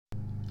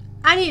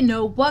I didn't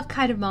know what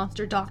kind of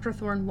monster Dr.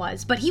 Thorne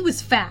was, but he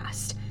was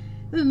fast.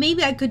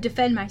 Maybe I could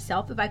defend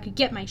myself if I could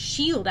get my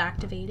shield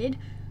activated.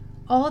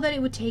 All that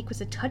it would take was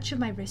a touch of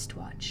my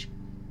wristwatch.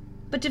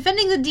 But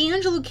defending the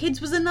D'Angelo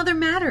kids was another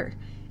matter.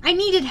 I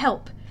needed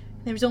help.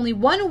 There was only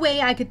one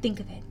way I could think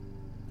of it.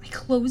 I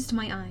closed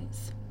my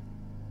eyes.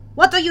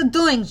 "What are you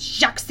doing,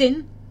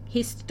 Jackson?"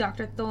 hissed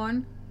Dr.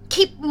 Thorne.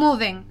 "Keep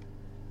moving."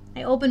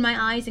 I opened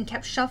my eyes and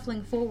kept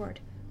shuffling forward.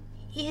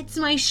 "It's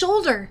my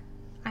shoulder,"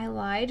 I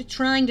lied,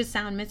 trying to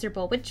sound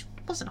miserable, which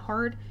wasn't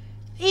hard.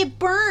 "It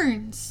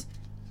burns."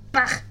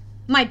 "Bah!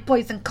 My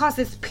poison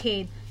causes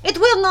pain. It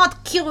will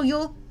not kill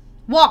you.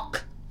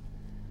 Walk."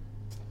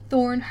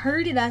 Thorne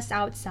herded us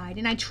outside,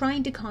 and I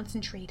tried to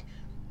concentrate.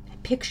 I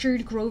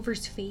pictured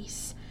Grover's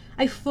face.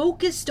 I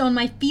focused on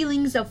my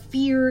feelings of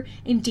fear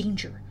and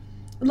danger.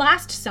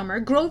 Last summer,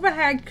 Grover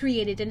had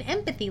created an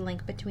empathy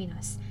link between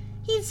us.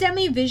 He'd sent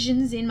me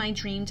visions in my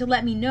dream to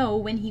let me know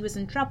when he was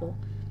in trouble.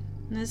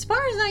 As far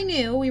as I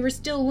knew, we were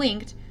still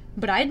linked,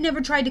 but I'd never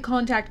tried to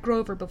contact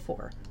Grover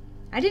before.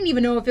 I didn't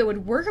even know if it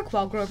would work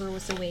while Grover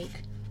was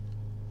awake.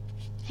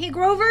 "Hey,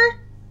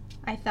 Grover,"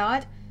 I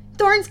thought.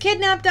 "Thorne's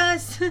kidnapped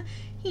us.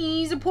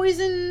 He's a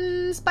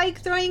poison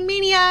spike-throwing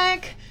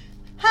maniac.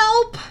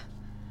 Help!"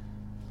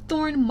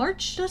 Thorne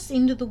marched us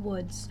into the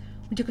woods.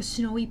 We took a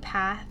snowy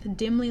path,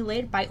 dimly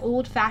lit by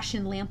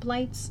old-fashioned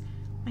lamplights.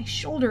 My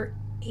shoulder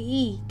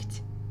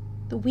ached.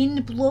 The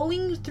wind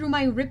blowing through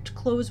my ripped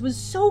clothes was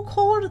so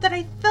cold that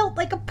I felt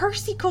like a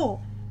Percy.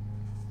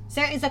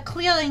 "There is a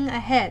clearing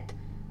ahead.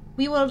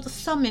 We will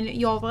summon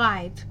your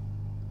ride."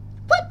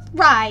 "What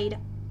ride?"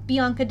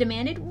 Bianca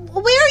demanded.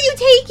 "Where are you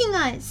taking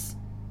us?"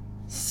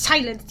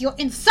 "Silence, you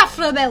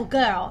insufferable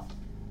girl!"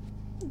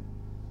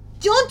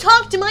 "Don't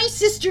talk to my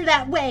sister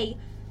that way,"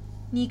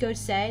 Nico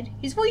said.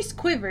 His voice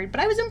quivered,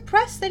 but I was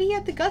impressed that he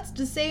had the guts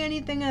to say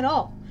anything at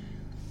all.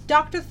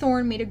 Dr.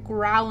 Thorne made a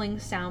growling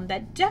sound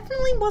that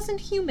definitely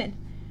wasn't human.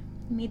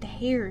 It made the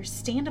hairs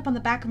stand up on the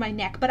back of my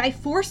neck, but I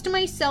forced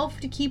myself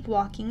to keep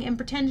walking and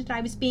pretended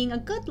I was being a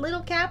good little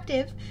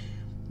captive.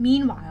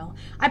 Meanwhile,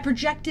 I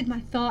projected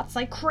my thoughts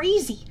like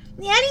crazy.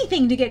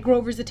 Anything to get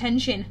Grover's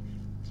attention.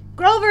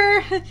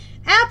 "Grover!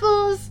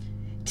 Apples!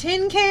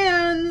 Tin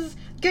cans!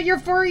 Get your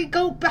furry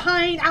goat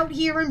behind out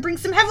here and bring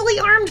some heavily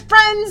armed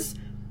friends!"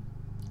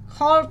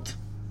 "Halt!"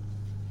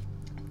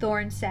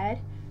 Thorne said.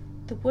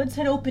 The woods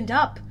had opened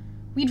up.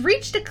 We'd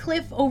reached a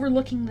cliff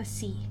overlooking the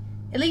sea.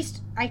 At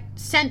least, I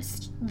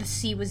sensed the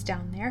sea was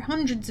down there,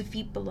 hundreds of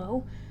feet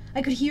below.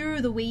 I could hear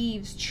the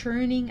waves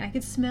churning. I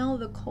could smell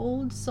the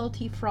cold,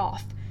 salty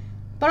froth.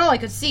 But all I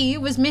could see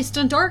was mist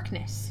and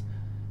darkness.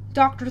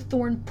 Dr.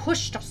 Thorne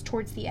pushed us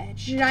towards the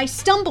edge. I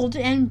stumbled,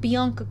 and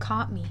Bianca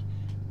caught me.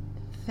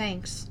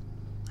 "Thanks,"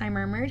 I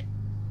murmured.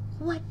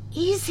 "What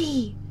is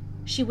he?"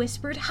 she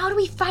whispered. "How do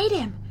we fight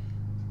him?"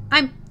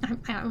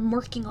 I'm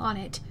working on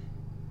it."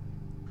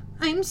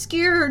 "I'm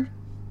scared,"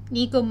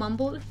 Nico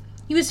mumbled.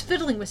 He was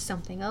fiddling with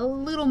something, a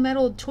little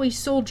metal toy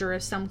soldier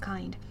of some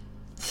kind.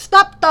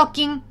 "Stop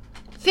talking!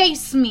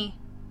 Face me!"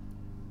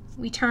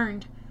 We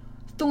turned.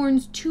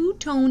 Thorne's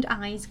two-toned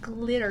eyes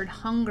glittered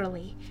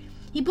hungrily.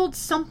 He pulled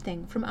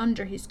something from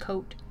under his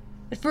coat.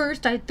 At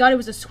first, I thought it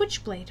was a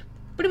switchblade,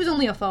 but it was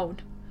only a phone.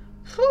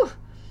 Phew!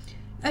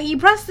 He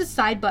pressed the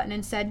side button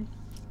and said,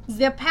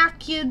 "The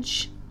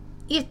package,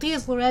 it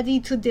is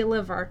ready to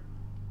deliver."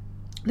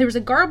 There was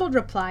a garbled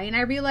reply, and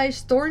I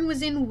realized Thorne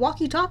was in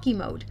walkie-talkie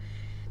mode.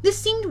 This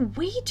seemed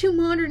way too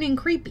modern and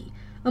creepy,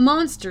 a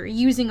monster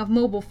using a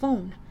mobile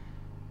phone.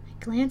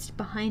 I glanced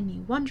behind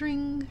me,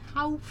 wondering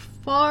how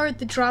far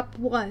the drop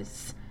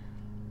was.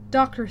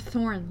 Dr.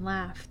 Thorne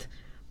laughed.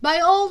 "By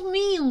all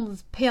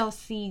means,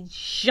 Percy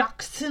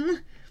Jackson.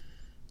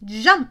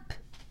 Jump!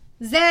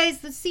 There is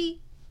the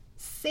sea.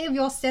 Save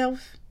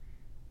yourself."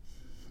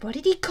 "What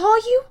did he call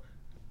you?"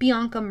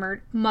 Bianca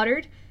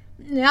muttered.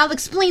 "I'll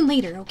explain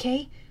later,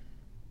 okay?"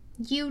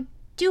 "You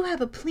do have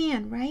a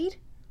plan, right?"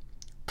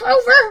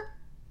 "Grover!"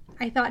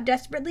 I thought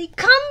desperately.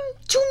 "Come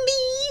to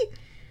me!"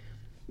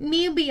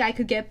 Maybe I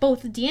could get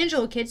both the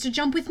D'Angelo kids to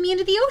jump with me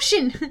into the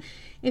ocean.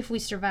 If we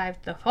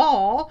survived the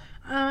fall,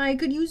 I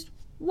could use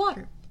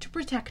water to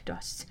protect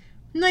us.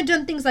 And I'd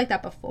done things like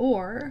that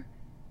before.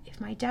 If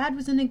my dad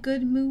was in a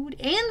good mood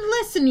and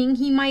listening,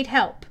 he might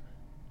help.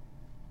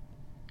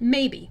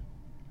 Maybe.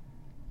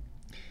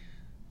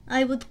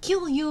 "I would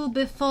kill you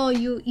before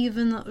you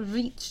even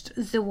reached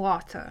the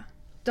water,"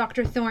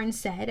 Dr. Thorne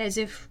said, as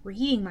if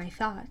reading my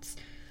thoughts.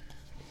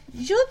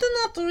 "You do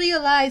not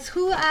realize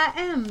who I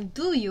am,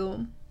 do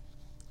you?"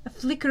 A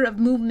flicker of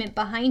movement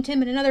behind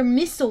him, and another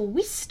missile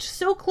whisked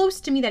so close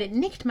to me that it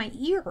nicked my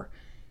ear.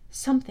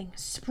 Something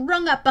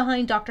sprung up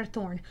behind Dr.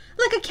 Thorne,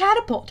 like a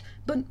catapult,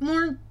 but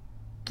more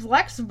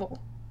flexible,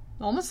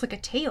 almost like a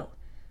tail.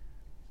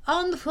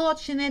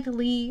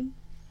 "Unfortunately,"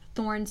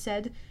 Thorne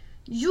said,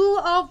 "you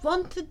are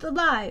wanted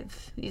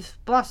alive,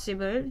 if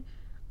possible.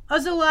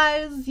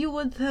 Otherwise, you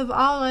would have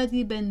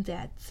already been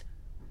dead."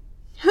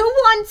 "Who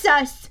wants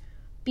us?"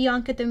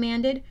 Bianca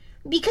demanded.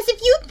 "Because if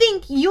you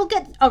think you'll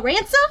get a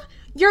ransom,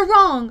 you're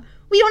wrong.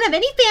 We don't have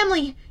any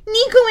family.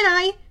 Nico and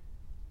I..."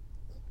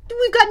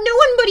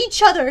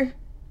 each other.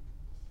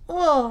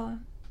 Oh,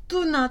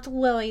 do not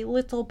worry,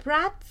 little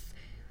brats.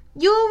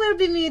 You will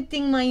be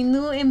meeting my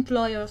new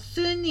employer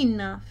soon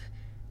enough.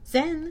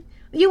 Then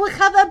you will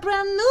have a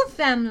brand new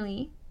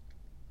family.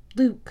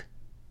 Luke.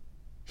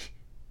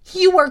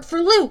 You work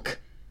for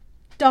Luke!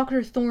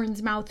 Dr.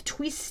 Thorne's mouth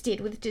twisted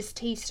with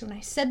distaste when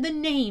I said the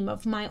name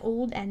of my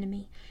old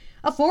enemy,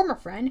 a former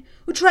friend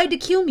who tried to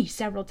kill me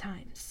several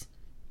times.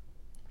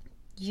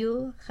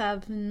 You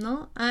have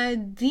no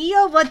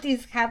idea what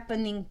is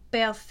happening,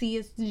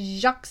 Percy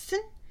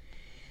Jackson.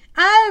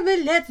 I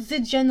will let the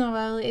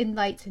General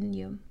enlighten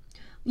you.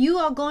 You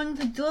are going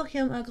to do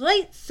him a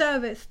great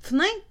service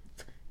tonight.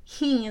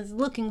 He is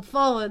looking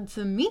forward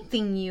to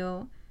meeting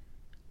you.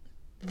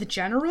 The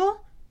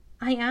General?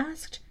 I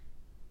asked.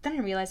 Then I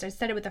realized I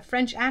said it with a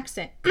French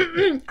accent.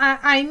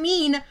 I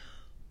mean,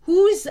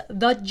 who's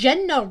the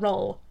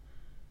General?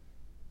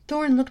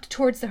 Thorne looked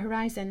towards the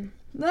horizon.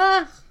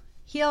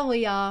 Here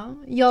we are,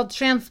 your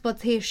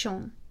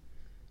transportation.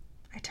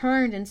 I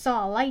turned and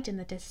saw a light in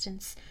the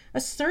distance,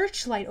 a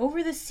searchlight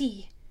over the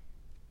sea.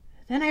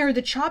 Then I heard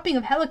the chopping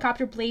of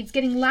helicopter blades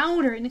getting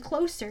louder and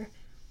closer.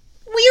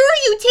 Where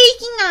are you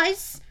taking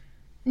us?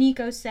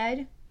 Nico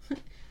said.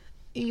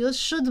 You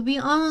should be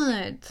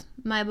honored,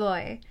 my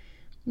boy.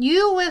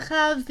 You will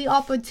have the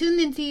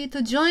opportunity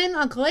to join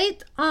a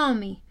great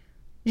army,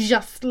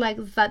 just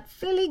like that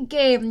silly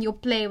game you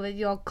play with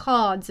your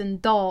cards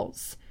and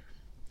dolls.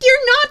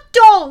 They're not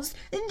dolls,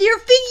 they're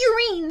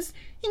figurines,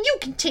 and you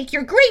can take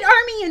your great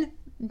army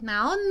and...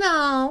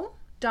 Now,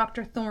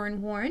 Dr.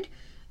 Thorne warned,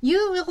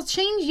 you will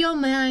change your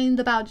mind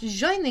about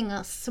joining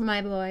us,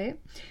 my boy,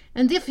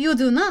 and if you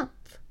do not,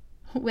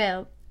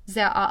 well,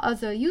 there are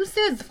other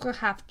uses for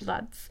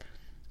half-bloods.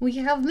 We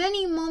have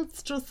many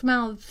monstrous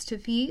mouths to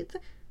feed.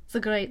 The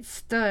great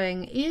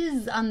stirring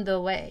is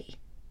underway.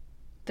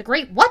 The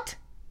great what?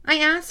 I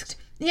asked.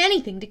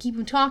 Anything to keep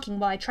him talking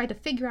while I tried to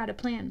figure out a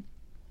plan.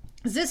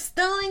 The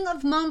stirring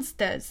of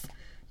monsters.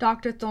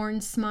 Dr.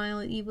 Thorne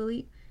smiled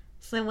evilly.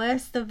 The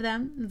worst of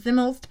them, the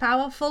most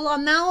powerful, are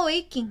now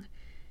awaking.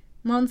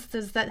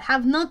 Monsters that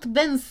have not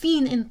been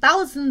seen in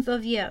thousands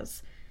of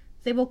years.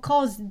 They will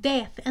cause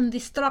death and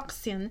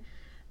destruction,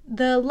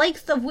 the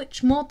likes of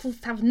which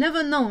mortals have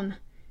never known.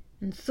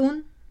 And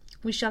soon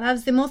we shall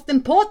have the most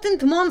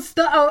important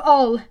monster of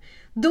all,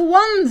 the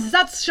ones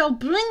that shall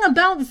bring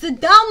about the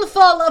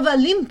downfall of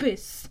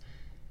Olympus.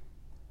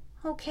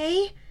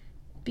 Okay,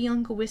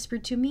 Bianca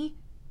whispered to me.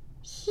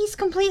 He's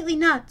completely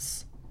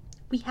nuts.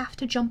 We have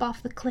to jump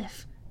off the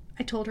cliff,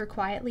 I told her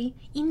quietly,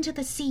 into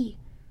the sea.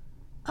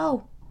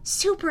 Oh,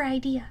 super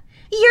idea.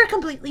 You're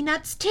completely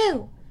nuts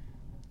too.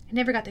 I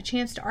never got the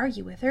chance to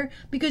argue with her,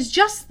 because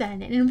just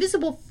then an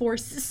invisible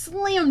force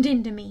slammed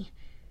into me.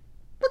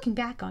 Looking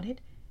back on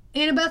it,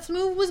 Annabeth's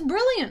move was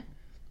brilliant.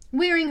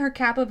 Wearing her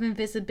cap of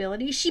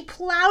invisibility, she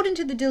plowed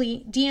into the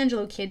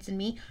D'Angelo kids and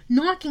me,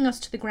 knocking us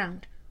to the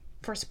ground.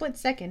 For a split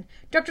second,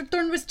 Dr.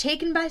 Thorne was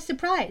taken by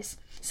surprise,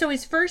 so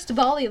his first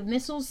volley of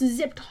missiles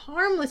zipped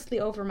harmlessly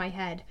over my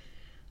head.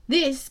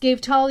 This gave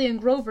Talia and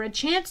Grover a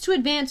chance to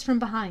advance from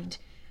behind,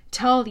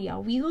 Talia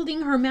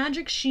wielding her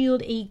magic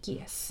shield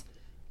Aegeus.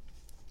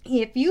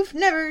 If you've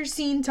never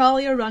seen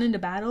Talia run into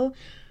battle,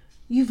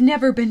 you've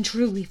never been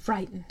truly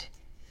frightened.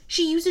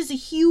 She uses a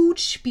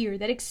huge spear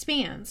that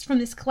expands from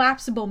this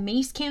collapsible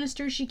mace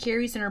canister she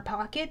carries in her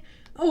pocket.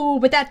 Oh,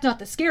 but that's not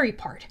the scary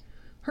part.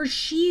 Her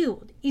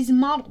shield is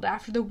modeled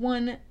after the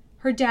one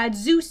her dad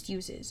Zeus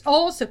uses,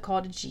 also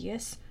called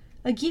Aegeus,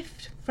 a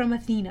gift from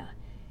Athena.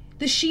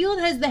 The shield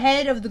has the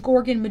head of the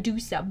Gorgon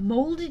Medusa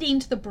molded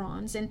into the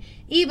bronze, and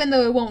even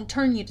though it won't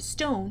turn you to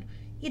stone,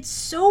 it's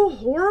so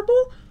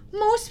horrible,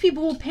 most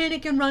people will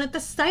panic and run at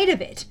the sight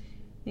of it.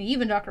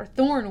 Even Dr.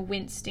 Thorne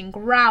winced and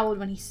growled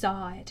when he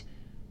saw it.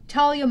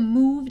 Talia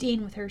moved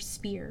in with her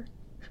spear.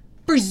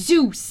 For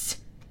Zeus!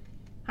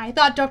 I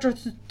thought Dr.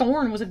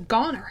 Thorne was a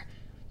goner.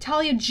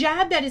 Talia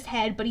jabbed at his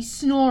head, but he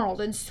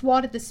snarled and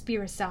swatted the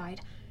spear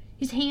aside.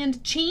 His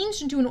hand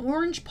changed into an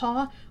orange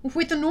paw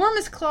with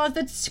enormous claws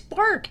that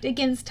sparked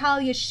against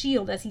Talia's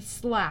shield as he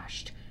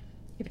slashed.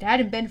 If it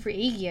hadn't been for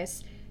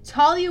Aegeus,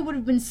 Talia would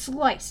have been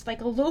sliced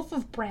like a loaf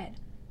of bread.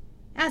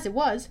 As it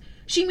was,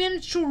 she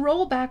managed to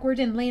roll backward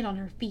and land on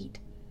her feet.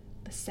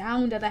 The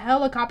sound of the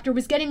helicopter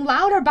was getting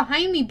louder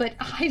behind me, but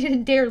I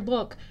didn't dare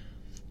look.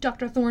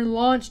 Dr. Thorne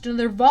launched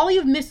another volley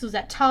of missiles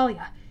at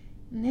Talia,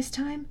 and this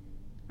time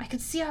I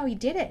could see how he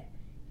did it.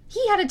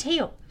 He had a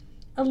tail,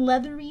 a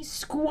leathery,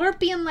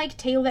 scorpion-like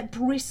tail that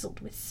bristled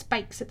with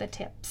spikes at the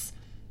tips.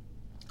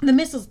 The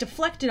missiles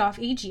deflected off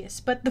Aegeus,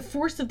 but the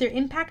force of their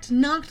impact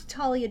knocked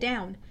Talia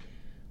down.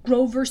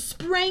 Grover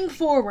sprang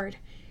forward.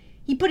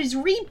 He put his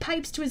reed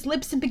pipes to his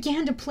lips and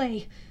began to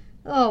play.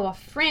 Oh, a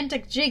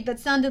frantic jig that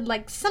sounded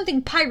like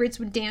something pirates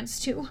would dance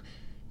to.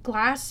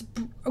 Grass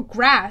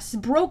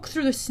broke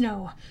through the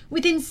snow.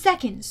 Within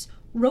seconds,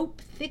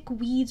 rope-thick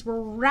weeds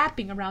were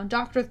wrapping around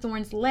Dr.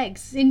 Thorne's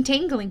legs,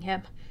 entangling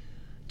him.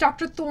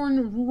 Dr.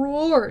 Thorne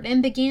roared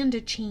and began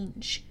to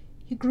change.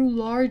 He grew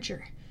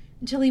larger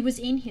until he was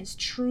in his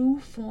true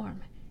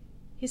form.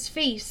 His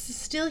face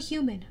still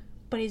human,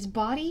 but his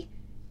body,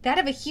 that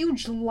of a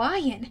huge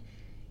lion.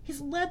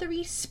 His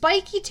leathery,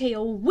 spiky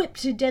tail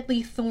whipped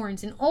deadly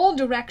thorns in all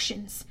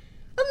directions.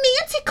 "A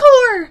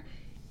manticore!"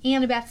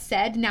 Annabeth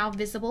said, now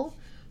visible.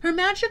 Her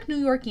magic New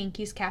York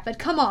Yankees cap had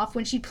come off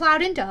when she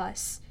plowed into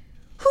us.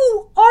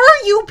 "Who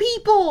are you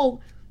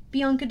people?"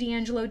 Bianca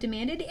D'Angelo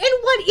demanded.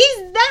 "And what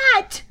is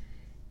that?"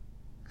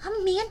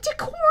 "A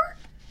manticore?"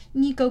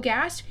 Nico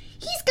gasped.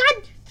 "He's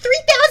got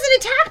 3,000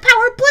 attack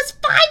power plus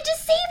 5 to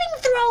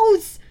saving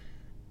throws!"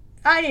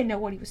 I didn't know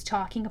what he was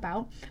talking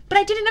about, but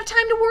I didn't have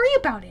time to worry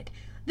about it.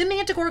 The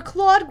manticore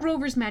clawed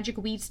Grover's magic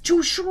weeds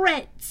to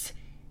shreds,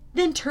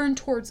 then turned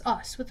towards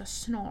us with a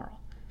snarl.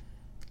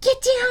 "Get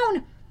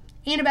down!"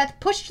 Annabeth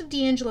pushed the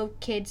D'Angelo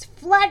kids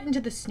flat into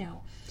the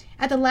snow.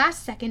 At the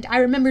last second, I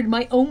remembered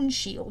my own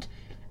shield.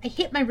 I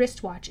hit my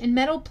wristwatch, and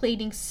metal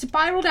plating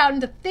spiraled out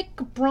into thick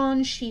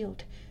bronze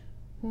shield.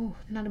 Ooh,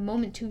 not a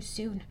moment too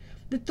soon.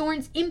 The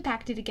thorns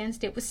impacted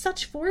against it with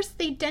such force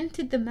they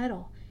dented the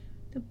metal.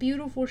 The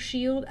beautiful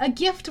shield, a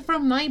gift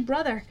from my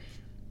brother,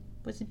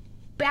 was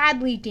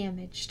badly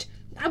damaged.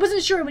 I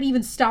wasn't sure it would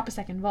even stop a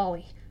second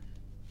volley.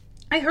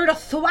 I heard a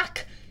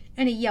thwack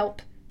and a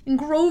yelp, and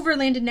Grover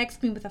landed next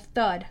to me with a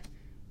thud.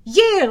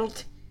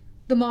 "Yield!"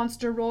 the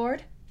monster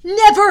roared.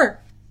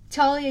 "Never!"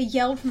 Talia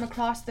yelled from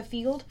across the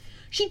field.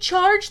 She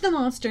charged the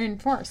monster,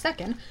 and for a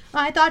second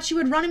I thought she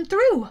would run him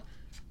through.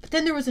 But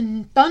then there was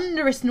a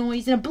thunderous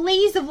noise and a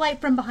blaze of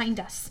light from behind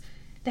us.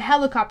 The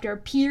helicopter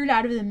appeared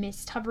out of the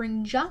mist,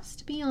 hovering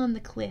just beyond the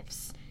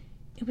cliffs.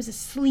 It was a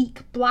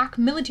sleek, black,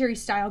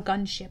 military-style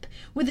gunship,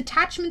 with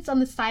attachments on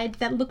the sides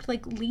that looked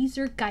like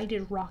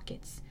laser-guided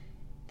rockets.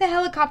 The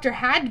helicopter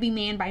had to be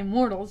manned by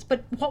mortals,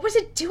 but what was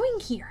it doing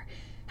here?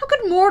 How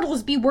could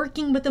mortals be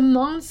working with a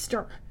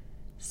monster?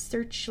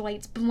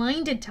 Searchlights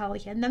blinded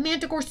Talia, and the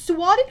manticore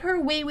swatted her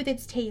away with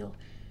its tail.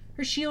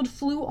 Her shield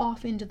flew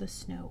off into the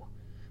snow.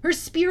 Her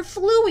spear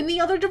flew in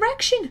the other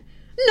direction.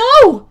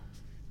 "No!"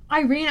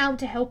 I ran out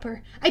to help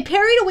her. I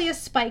parried away a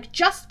spike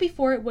just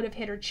before it would have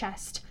hit her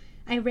chest.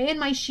 I ran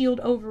my shield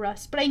over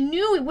us, but I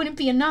knew it wouldn't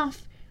be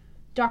enough.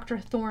 Dr.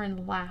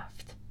 Thorne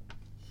laughed.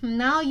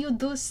 "Now you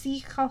do see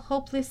how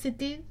hopeless it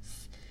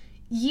is.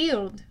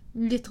 Yield,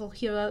 little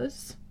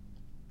heroes."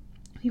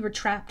 We were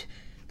trapped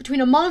between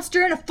a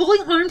monster and a fully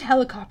armed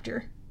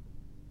helicopter.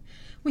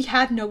 We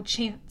had no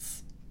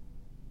chance.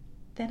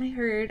 Then I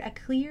heard a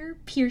clear,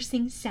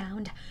 piercing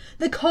sound,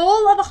 the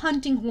call of a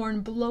hunting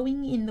horn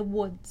blowing in the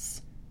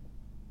woods.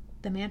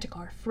 The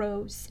manticore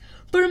froze.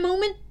 For a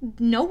moment,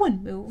 no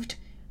one moved.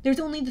 There was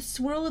only the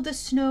swirl of the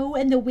snow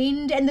and the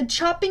wind and the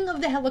chopping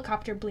of the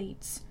helicopter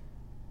blades.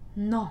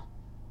 "No,"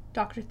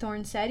 Dr.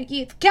 Thorne said.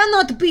 "It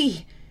cannot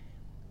be."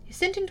 His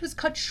sentence was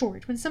cut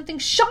short when something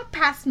shot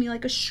past me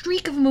like a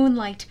streak of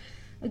moonlight.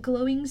 A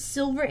glowing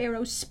silver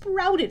arrow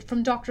sprouted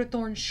from Dr.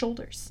 Thorne's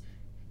shoulders.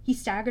 He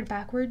staggered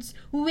backwards,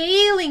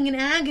 wailing in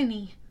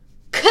agony.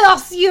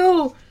 "Curse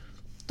you!"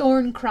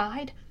 Thorne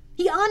cried.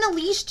 He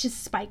unleashed his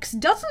spikes,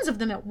 dozens of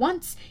them at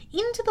once,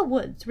 into the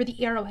woods where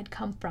the arrow had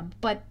come from,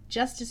 but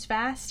just as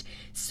fast,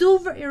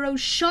 silver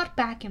arrows shot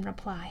back in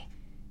reply.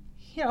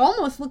 It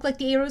almost looked like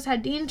the arrows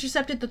had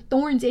intercepted the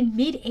thorns in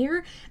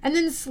mid-air and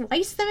then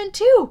sliced them in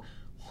two.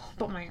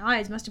 But my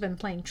eyes must have been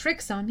playing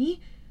tricks on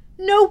me.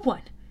 No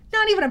one,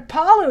 not even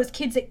Apollo's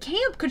kids at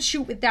camp, could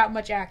shoot with that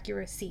much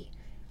accuracy.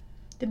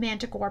 The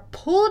manticore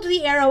pulled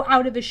the arrow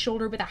out of his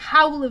shoulder with a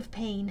howl of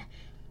pain.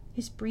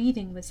 His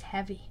breathing was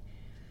heavy.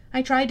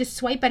 I tried to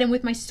swipe at him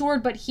with my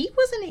sword, but he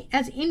wasn't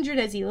as injured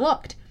as he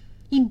looked.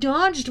 He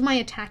dodged my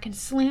attack and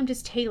slammed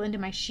his tail into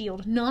my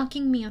shield,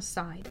 knocking me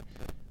aside.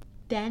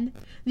 Then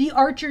the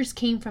archers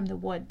came from the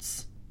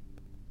woods.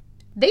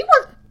 They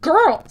were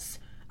girls,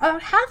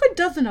 half a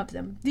dozen of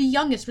them. The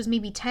youngest was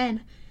maybe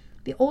 10,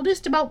 the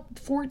oldest about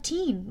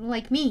 14,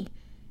 like me.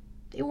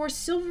 They wore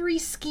silvery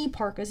ski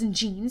parkas and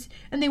jeans,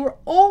 and they were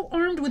all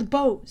armed with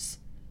bows.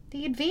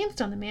 They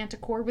advanced on the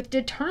manticore with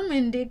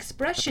determined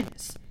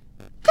expressions.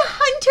 "The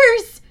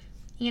hunters!"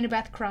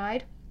 Annabeth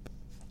cried.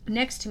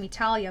 Next to me,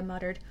 Talia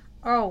muttered,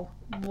 "Oh,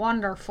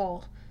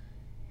 wonderful."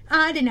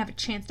 I didn't have a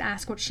chance to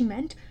ask what she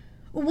meant.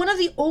 One of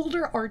the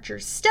older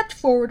archers stepped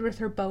forward with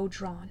her bow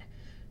drawn.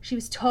 She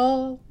was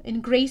tall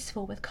and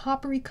graceful with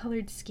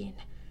coppery-colored skin.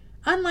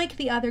 Unlike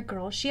the other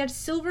girls, she had a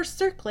silver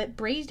circlet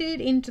braided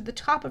into the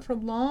top of her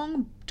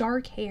long,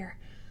 dark hair,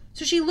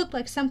 so she looked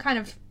like some kind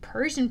of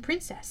Persian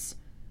princess.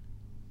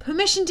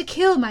 "Permission to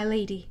kill, my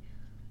lady."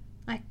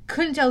 I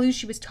couldn't tell who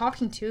she was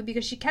talking to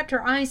because she kept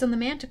her eyes on the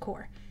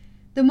manticore.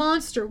 The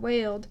monster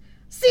wailed,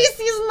 "This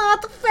is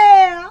not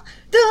fair!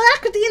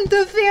 Direct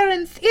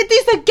interference! It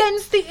is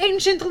against the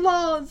ancient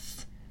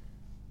laws!"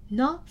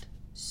 "Not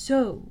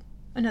so,"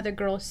 another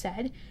girl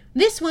said.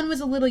 This one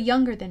was a little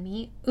younger than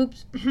me.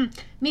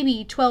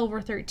 Maybe 12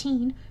 or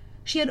 13.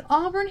 She had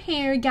auburn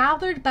hair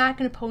gathered back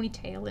in a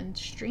ponytail and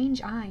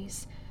strange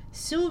eyes,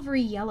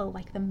 silvery yellow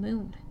like the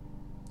moon.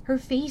 Her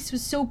face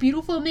was so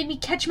beautiful it made me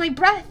catch my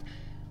breath,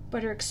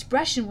 but her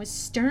expression was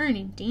stern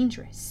and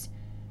dangerous.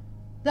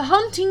 "The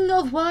hunting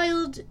of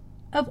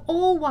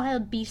all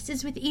wild beasts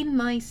is within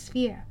my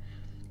sphere,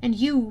 and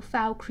you,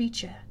 foul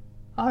creature,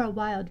 are a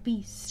wild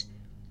beast.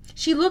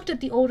 She looked at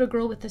the older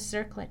girl with the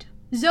circlet.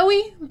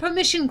 "Zoe,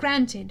 permission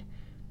granted."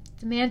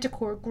 The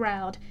manticore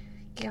growled,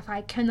 "If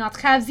I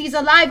cannot have these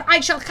alive, I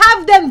shall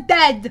have them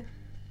dead."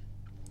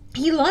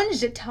 He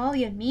lunged at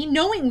Talia and me,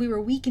 knowing we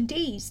were weak and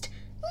dazed.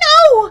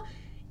 "No!"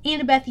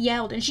 Annabeth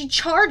yelled, and she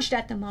charged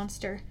at the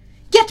monster.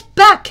 "Get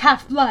back,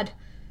 half-blood!"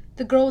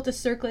 The girl with the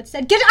circlet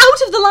said. "Get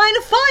out of the line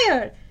of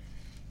fire!"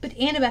 But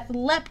Annabeth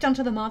leapt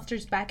onto the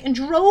monster's back and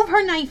drove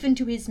her knife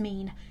into his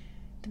mane.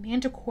 The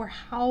manticore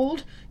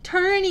howled,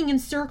 turning in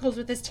circles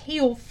with his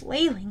tail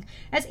flailing,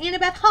 as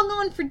Annabeth hung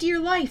on for dear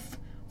life.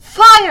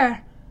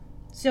 "Fire!"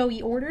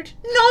 Zoe ordered.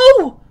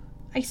 "No!"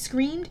 I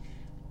screamed,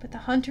 but the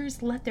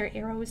hunters let their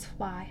arrows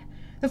fly.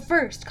 The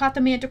first caught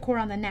the manticore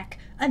on the neck,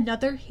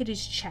 another hit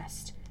his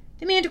chest.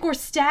 The manticore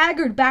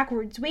staggered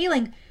backwards,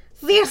 wailing,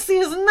 "This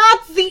is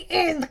not the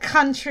end,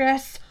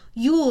 Huntress.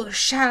 You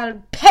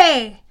shall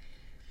pay."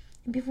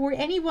 And before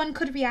anyone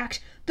could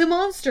react, the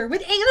monster,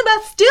 with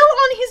Annabeth still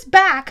on his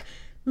back,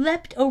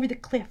 leapt over the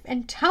cliff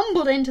and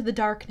tumbled into the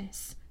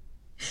darkness.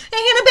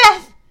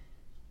 "Annabeth!"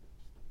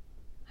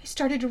 I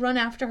started to run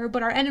after her,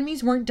 but our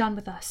enemies weren't done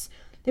with us.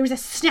 There was a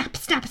snap,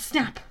 snap,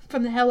 snap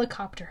from the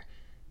helicopter.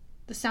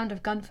 The sound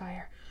of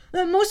gunfire.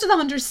 Most of the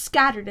hunters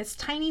scattered as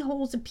tiny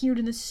holes appeared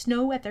in the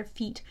snow at their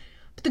feet,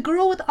 but the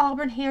girl with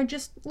auburn hair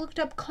just looked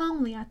up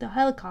calmly at the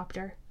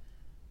helicopter.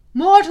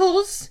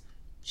 "Mortals,"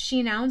 she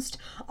announced,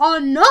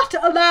 "are not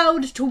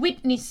allowed to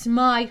witness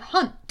my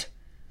hunt."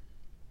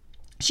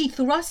 She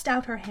thrust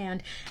out her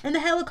hand, and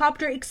the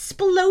helicopter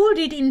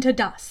exploded into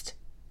dust.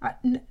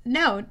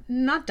 No,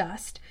 not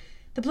dust.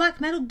 The black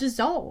metal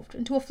dissolved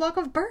into a flock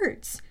of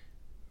birds.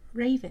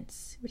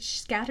 Ravens, which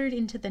scattered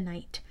into the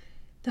night.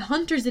 The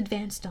hunters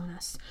advanced on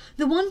us.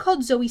 The one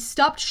called Zoe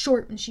stopped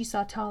short when she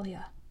saw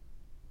Talia.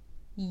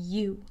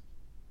 "You,"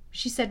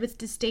 she said with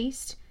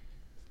distaste.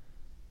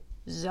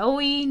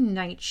 "Zoe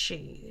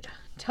Nightshade."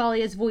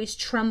 Talia's voice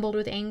trembled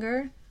with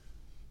anger.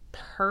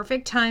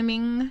 "Perfect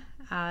timing,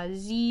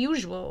 as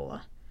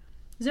usual."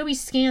 Zoe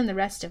scanned the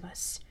rest of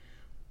us.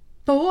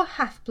 "4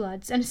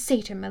 half-bloods and a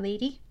satyr, my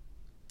lady."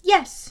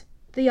 "Yes,"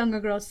 the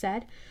younger girl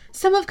said.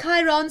 "Some of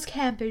Chiron's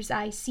campers,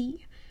 I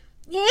see."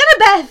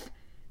 "Annabeth!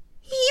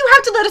 You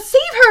have to let us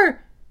save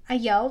her!" I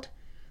yelled.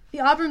 The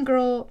auburn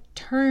girl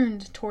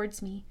turned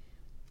towards me.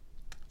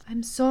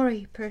 "I'm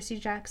sorry, Percy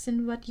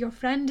Jackson, but your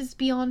friend is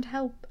beyond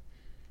help."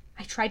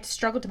 I tried to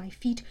struggle to my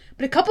feet,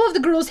 but a couple of the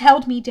girls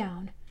held me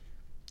down.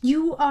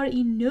 "You are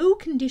in no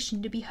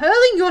condition to be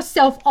hurling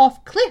yourself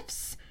off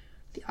cliffs,"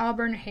 the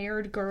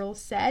auburn-haired girl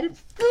said.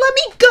 "Let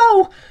me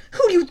go!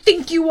 Who do you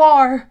think you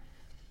are?"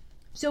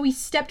 Zoe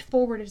stepped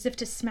forward as if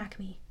to smack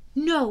me.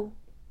 "No,"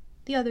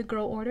 the other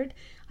girl ordered.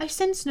 "I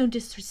sense no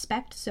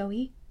disrespect,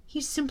 Zoe.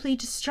 He's simply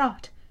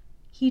distraught.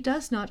 He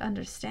does not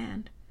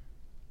understand."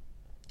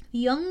 The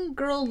young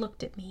girl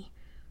looked at me,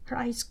 her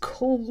eyes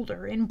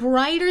colder and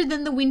brighter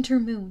than the winter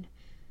moon.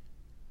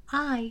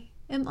 "I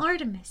am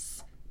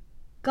Artemis,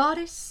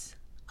 goddess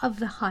of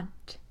the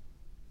hunt."